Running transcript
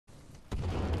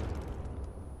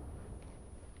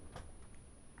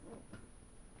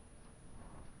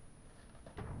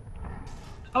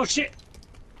Oh shit!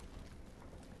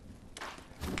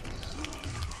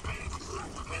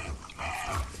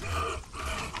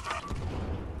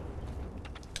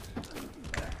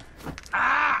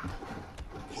 Ah!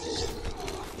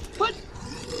 What?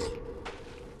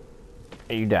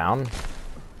 Are you down?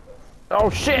 Oh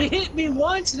He shit! hit me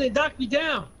once and it knocked me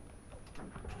down.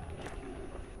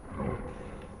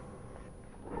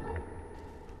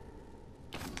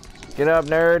 Get up,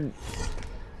 nerd.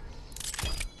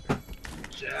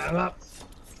 Shut up.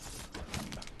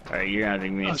 Alright, you're gonna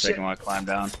take me a second while I climb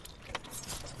down.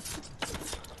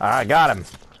 I got him.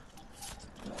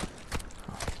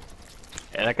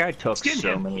 Yeah, that guy took Skin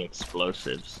so him. many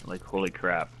explosives. Like, holy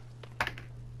crap.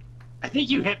 I think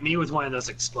you hit me with one of those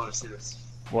explosives.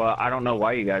 Well, I don't know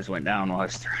why you guys went down while I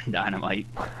was throwing dynamite.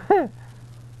 Well,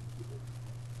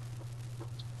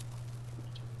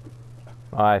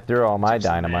 I threw all my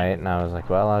dynamite, and I was like,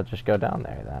 well, I'll just go down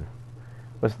there then.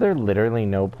 Was there literally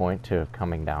no point to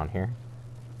coming down here?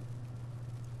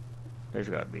 There's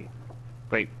gotta be.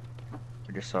 Wait,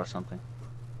 I just saw something.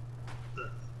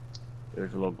 It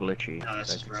was a little glitchy. No,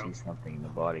 that's I just could rope. see something in the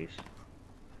bodies.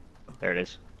 There it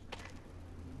is.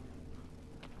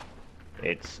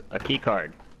 It's a key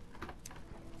card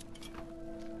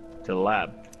to the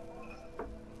lab.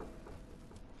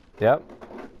 Yep.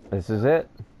 This is it.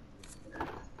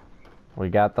 We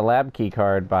got the lab key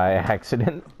card by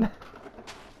accident.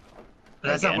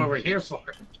 That's not what we're here for.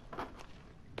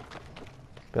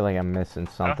 Feel like I'm missing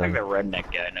I don't think something. the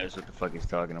redneck guy knows what the fuck he's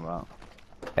talking about.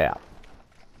 Yeah.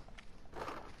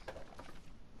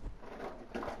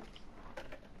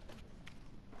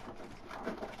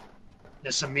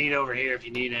 There's some meat over here if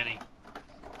you need any.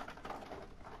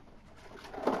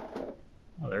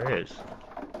 Oh, there is.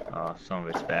 Oh, some of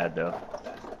it's bad though.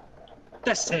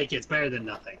 Just take it. It's better than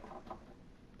nothing.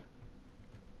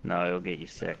 No, it'll get you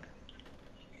sick.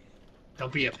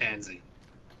 Don't be a pansy.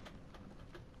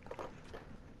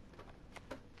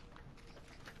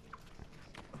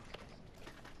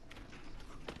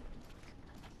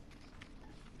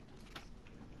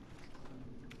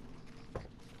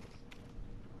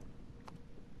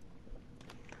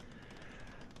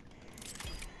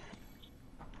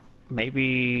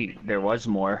 Maybe there was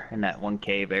more in that one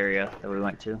cave area that we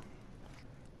went to.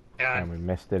 Yeah, And we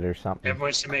missed it or something.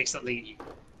 everyone should make something to eat.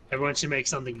 Everyone should make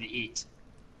something to eat.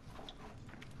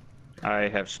 I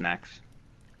have snacks.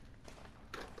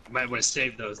 You might want to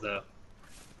save those though.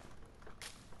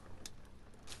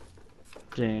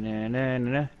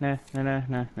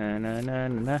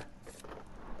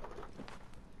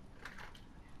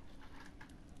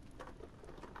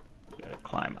 Gotta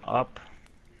climb up.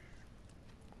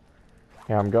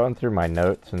 Yeah, I'm going through my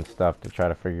notes and stuff to try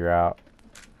to figure out.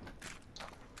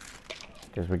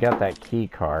 Because we got that key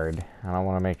card, and I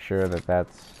want to make sure that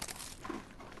that's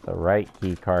the right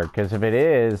key card. Because if it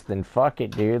is, then fuck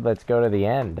it, dude. Let's go to the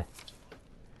end.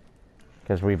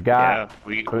 Because we've got, Yeah,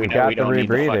 we we've know got we the don't need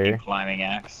the fucking rebreather. climbing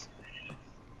axe.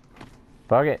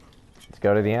 Fuck it. Let's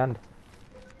go to the end.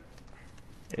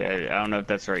 Yeah, I don't know if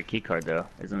that's the right key card though.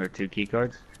 Isn't there 2 key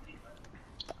cards?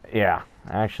 Yeah,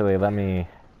 actually, let me,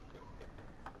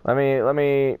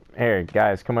 here,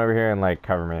 guys, come over here and, like,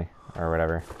 cover me, or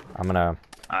whatever.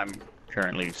 I'm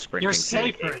currently sprinting. You're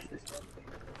through the safer. cave.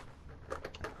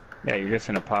 Yeah, you're just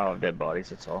in a pile of dead bodies,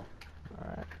 that's all.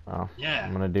 Alright, well, Yeah.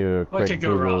 I'm gonna do a What could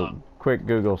go wrong? quick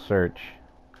Google search.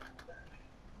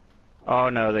 Oh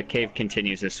no, the cave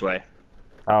continues this way.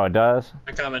 Oh, it does?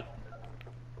 I'm coming.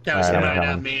 That was Alright, might I'm not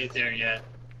coming. made it there yet.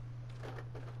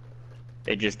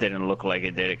 It just didn't look like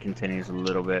it did. It continues a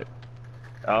little bit.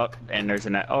 Oh, and there's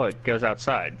an... Oh, it goes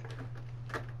outside.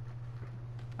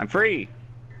 I'm free!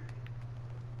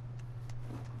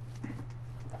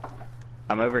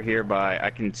 I'm over here by... I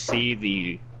can see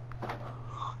the...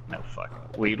 No,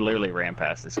 fuck. We literally ran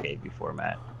past this cave before,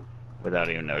 Matt. Without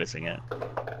even noticing it.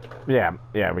 Yeah,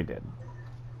 we did.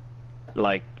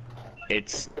 Like,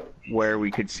 it's where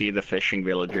we could see the fishing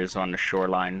villages on the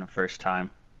shoreline the first time.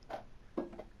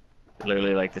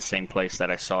 Literally like the same place that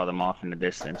I saw them off in the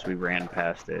distance. We ran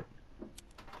past it.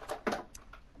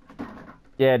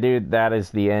 Yeah, dude, that is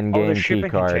the end Oh, game the key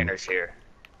shipping card. containers here.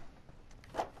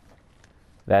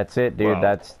 That's it, dude.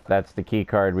 Wow. That's the key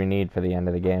card we need for the end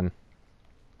of the game.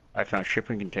 I found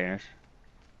shipping containers.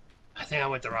 I think I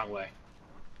went the wrong way.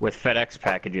 With FedEx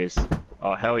packages.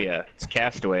 Oh, hell yeah. It's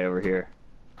Castaway over here.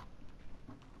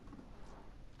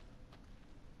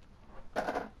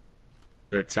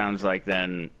 So it sounds like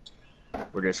then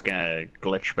we're just gonna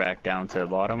glitch back down to the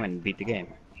bottom and beat the game.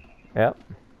 Yep.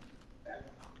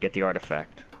 Get the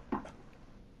artifact.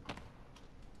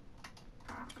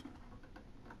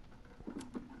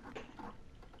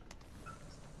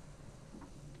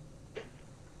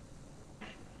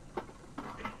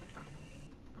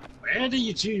 Where did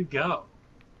you two go?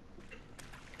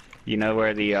 You know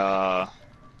where the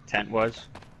tent was?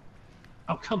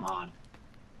 Oh, come on.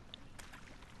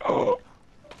 Oh.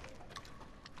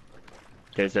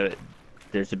 There's a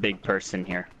big person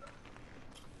here.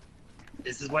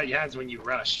 This is what happens when you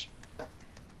rush.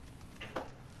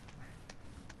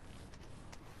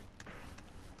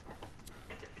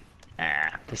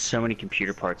 Ah, there's so many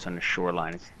computer parts on the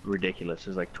shoreline. It's ridiculous.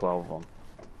 There's like 12 of them.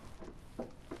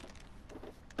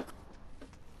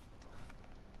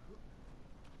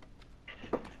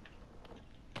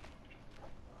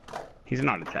 He's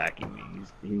not attacking me.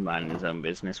 He's minding his own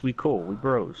business. We cool. We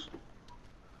bros.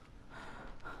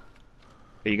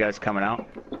 Are you guys coming out?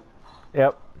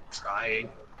 Yep. Trying.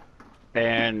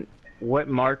 And what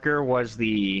marker was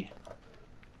the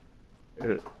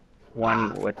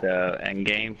one with the end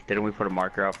game? Didn't we put a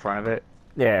marker out front of it?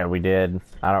 Yeah, we did.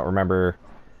 I don't remember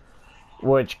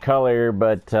which color,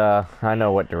 but I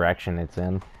know what direction it's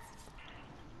in.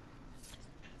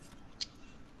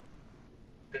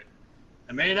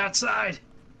 I made it outside.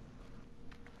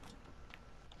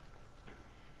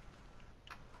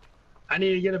 I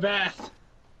need to get a bath.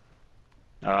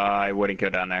 I wouldn't go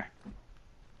down there.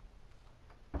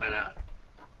 Why not?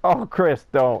 Oh, Chris,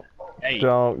 don't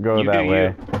go that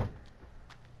way.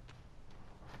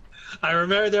 I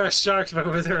remember there were sharks, but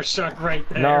was there a shark right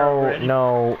there? No, already?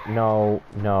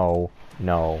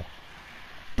 no.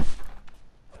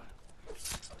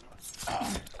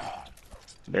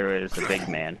 There is a big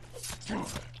man.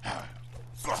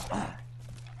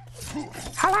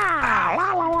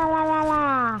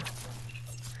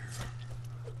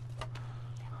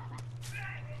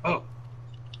 Oh,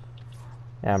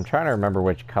 Yeah, I'm trying to remember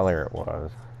which color it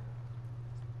was.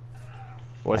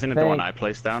 Wasn't I it the one think- I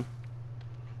placed down?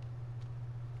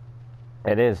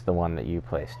 It is the one that you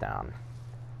placed down.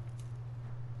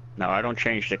 No, I don't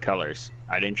change the colors.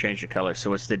 I didn't change the color, so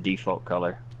what's the default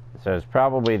color? So it's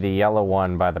probably the yellow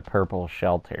one by the purple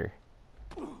shelter.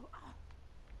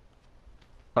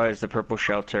 Oh, it's the purple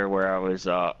shelter where I was,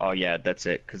 oh yeah, that's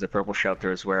it, because the purple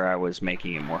shelter is where I was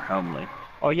making it more homely.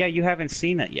 Oh yeah, you haven't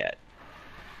seen it yet.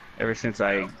 Ever since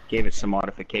I gave it some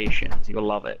modifications. You'll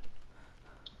love it.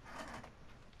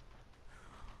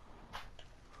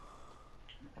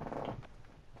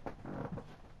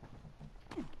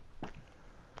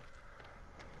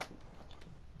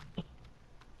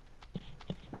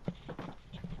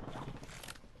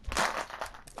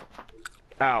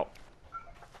 Ow.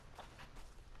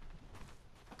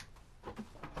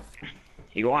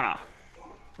 Iguana.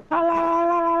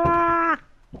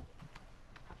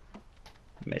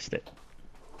 Missed it.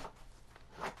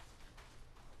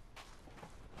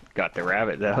 Got the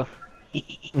rabbit though.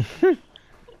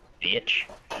 Bitch.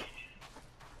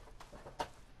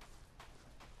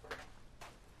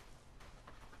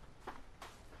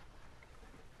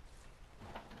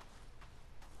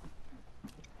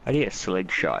 I need a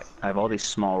slingshot. I have all these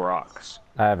small rocks.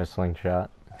 I have a slingshot.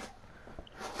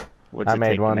 What's I it made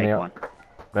take one to make the- one?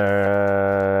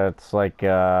 It's like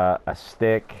a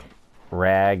stick,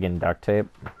 rag, and duct tape.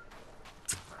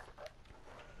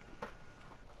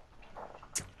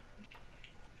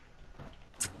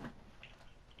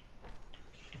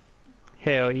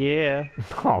 Hell yeah.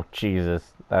 Oh, Jesus.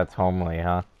 That's homely,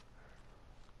 huh?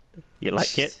 You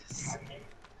like it?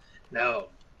 no.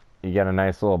 You got a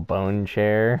nice little bone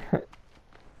chair.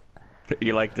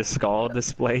 You like the skull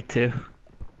display too?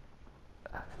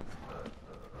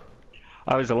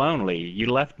 I was lonely. You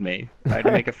left me. I had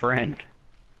to make a friend.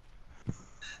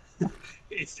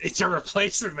 It's a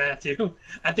replacement, Matthew.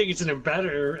 I think it's an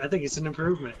better. I think it's an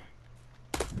improvement.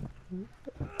 Oh,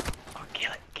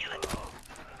 kill it, kill it.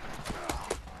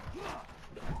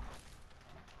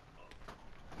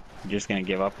 You just gonna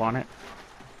give up on it?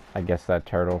 I guess that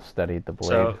turtle studied the blade.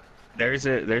 So there's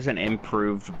an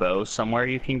improved bow somewhere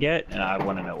you can get, and I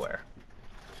want to know where.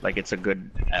 Like it's a good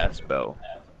ass bow.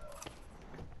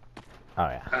 Oh,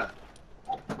 yeah. Huh.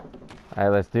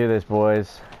 Alright, let's do this,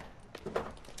 boys.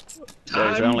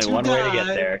 There's Time only to one way to get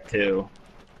die. there too.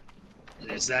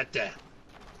 There's that death.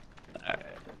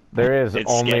 There is It's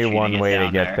only sketchy to one get way to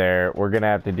down get there. there. We're gonna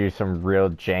have to do some real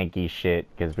janky shit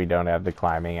because we don't have the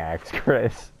climbing axe,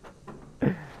 Chris.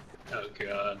 Oh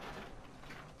god.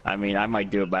 I mean, I might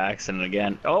do it by accident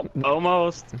again. Oh,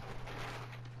 almost.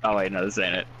 Oh wait, no, this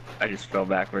ain't it. I just fell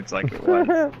backwards like it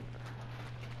was.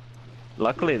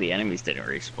 Luckily, the enemies didn't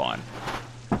respawn.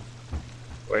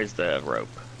 Where's the rope?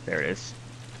 There it is.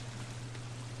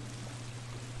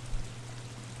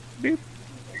 Boop.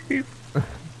 Boop.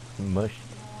 Mush.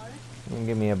 You can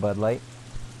give me a Bud Light.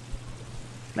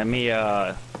 Let me,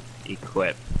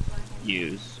 equip.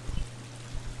 Use.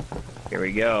 Here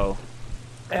we go.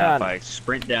 Now if I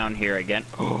sprint down here again.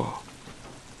 Oh,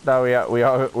 No, we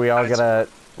all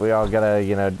gotta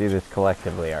you know do this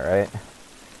collectively, all right?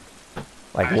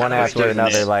 Like one after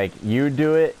another. Like you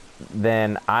do it,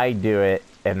 then I do it,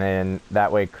 and then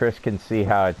that way Chris can see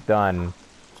how it's done,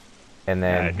 and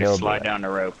then yeah, he'll just slide down the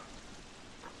rope.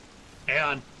 Hang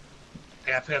on. I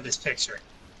gotta pick up this picture.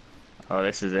 Oh,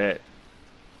 this is it.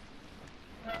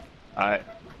 All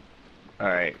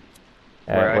right.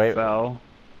 Where I fell.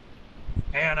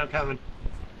 Hang on, I'm coming.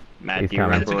 Matthew, coming.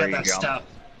 remember where Pick up you that jumped?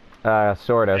 stuff.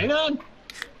 Sort of. Hang on.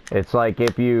 It's like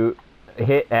if you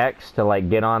hit X to like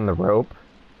get on the rope,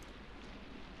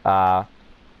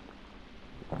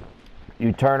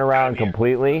 you turn around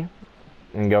completely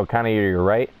and go kind of to your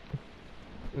right.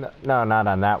 No, not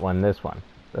on that one. This one.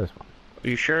 This one. Are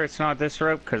you sure it's not this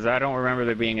rope? Because I don't remember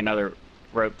there being another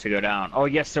rope to go down. Oh,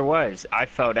 yes, there was. I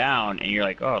fell down, and you're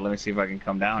like, oh, let me see if I can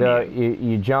come down So here.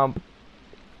 you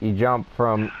jump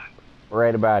from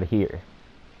right about here.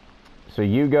 So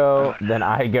you go, then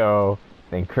I go,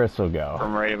 then Chris will go.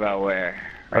 From right about where?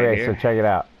 Right Okay, here? so check it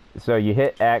out. So you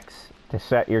hit X to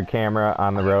set your camera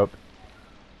on the rope.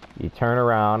 You turn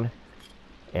around,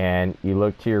 and you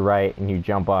look to your right, and you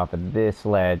jump off of this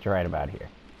ledge right about here.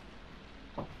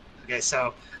 Okay,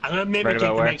 so I'm gonna mimic Right it about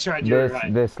to where? make sure I do it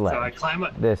right. This ledge. So I climb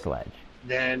up, This ledge.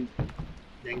 then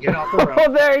get off the rope.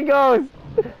 Oh, there he goes!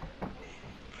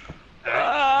 Then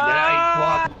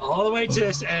I walk all the way to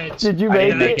this edge. Did you and make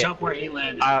then I it? jump where he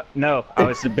landed. No, I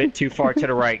was a bit too far to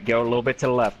the right. Go a little bit to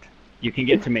the left. You can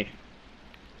get to me.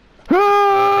 Okay,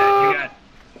 you got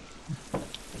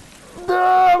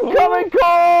I'm coming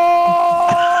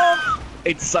cold!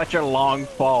 It's such a long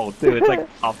fall, too. It's like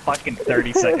a fucking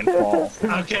 30-second fall.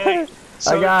 Okay.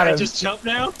 So I got him. just jump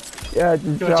now? Yeah,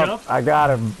 just Go jump? I got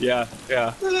him. Yeah.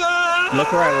 Ah!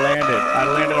 Look where I landed. I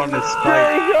landed on this There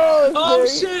spike. he goes! Oh there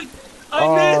he- shit! I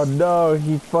Oh missed! no,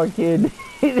 he fucking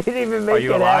he didn't even make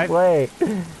you it alive? halfway.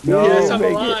 No. Yes, He I'm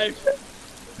didn't make it. alive.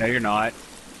 No, you're not.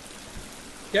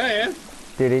 Yeah, I am.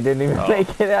 Dude, he didn't even Oh. make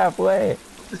it halfway.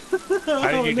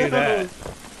 How did you do that?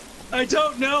 I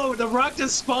don't know. The rock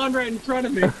just spawned right in front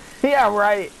of me. Yeah,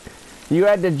 right. You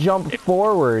had to jump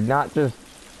forward, not just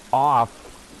off.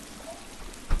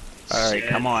 All right, Shit.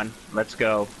 come on. Let's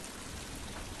go.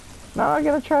 No, I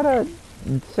gotta try to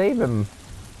save him.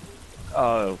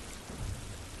 Oh.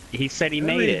 He said he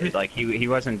made it. Like, he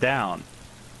wasn't down.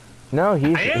 No,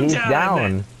 he's I am down,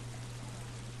 down.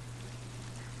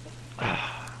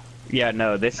 Yeah,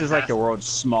 no, this is like the world's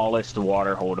smallest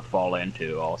water hole to fall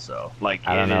into, also. Like,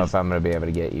 I don't know is if I'm gonna be able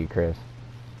to get you, Chris.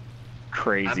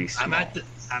 crazy I'm small.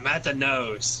 I'm at the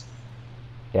nose.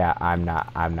 Yeah, I'm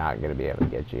not gonna be able to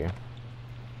get you.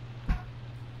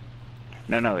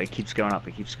 No, it keeps going up.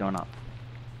 It keeps going up.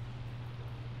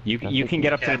 You think can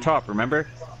get up to the can. top, remember?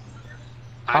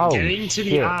 I'm Oh, getting to the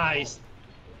shit. eyes.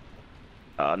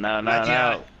 Oh, no. I'm at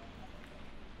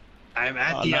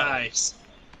Oh, the no. eyes.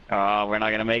 Oh, we're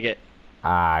not gonna make it.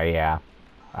 Yeah.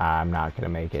 I'm not gonna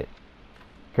make it.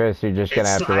 Chris, you're just gonna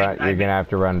It's have to like- run. You're gonna have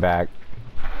to run back.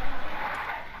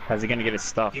 How's he gonna get his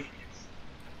stuff?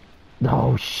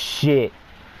 Oh shit!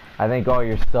 I think all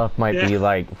your stuff might be Yeah.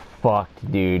 like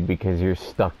fucked, dude, because you're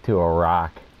stuck to a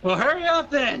rock. Well, hurry up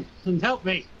then and help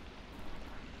me.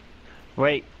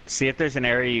 Wait, see if there's an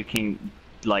area you can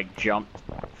like jump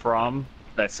from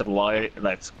that's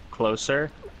that's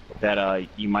closer. That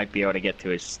you might be able to get to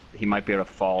his. He might be able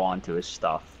to fall onto his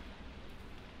stuff.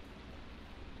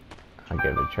 I'll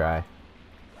give it a try.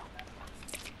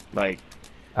 Like,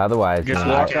 Otherwise, just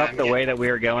no, walk Okay, up I'm the getting- way that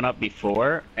we were going up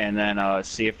before, and then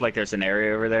see if like there's an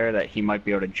area over there that he might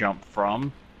be able to jump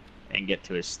from, and get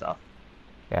to his stuff.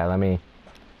 yeah, I'm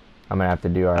gonna have to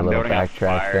do our I'm little building a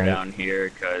backtrack fire thing. down here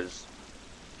because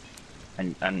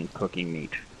I'm cooking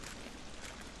meat.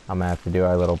 I'm gonna have to do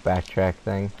our little backtrack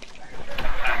thing.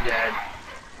 I'm dead.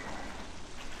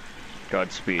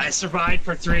 Godspeed. I survived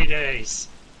for 3 days.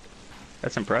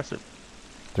 That's impressive.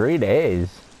 3 days.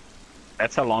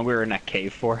 That's how long we were in that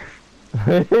cave for.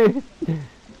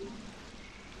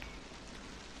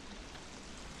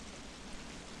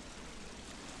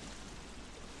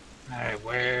 Alright,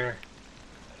 where?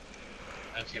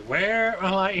 Okay, where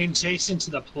am I adjacent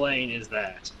to the plane is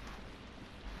that?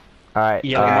 Alright,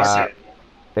 Yeah,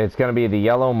 it's gonna be the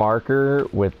yellow marker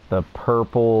with the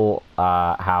purple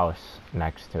house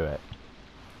next to it.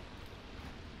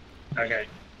 Okay.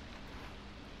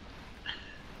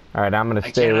 Alright, I'm gonna I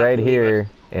stay cannot right believe here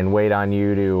and wait on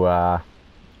you to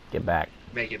get back.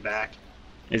 Make it back.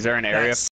 Is there an area That's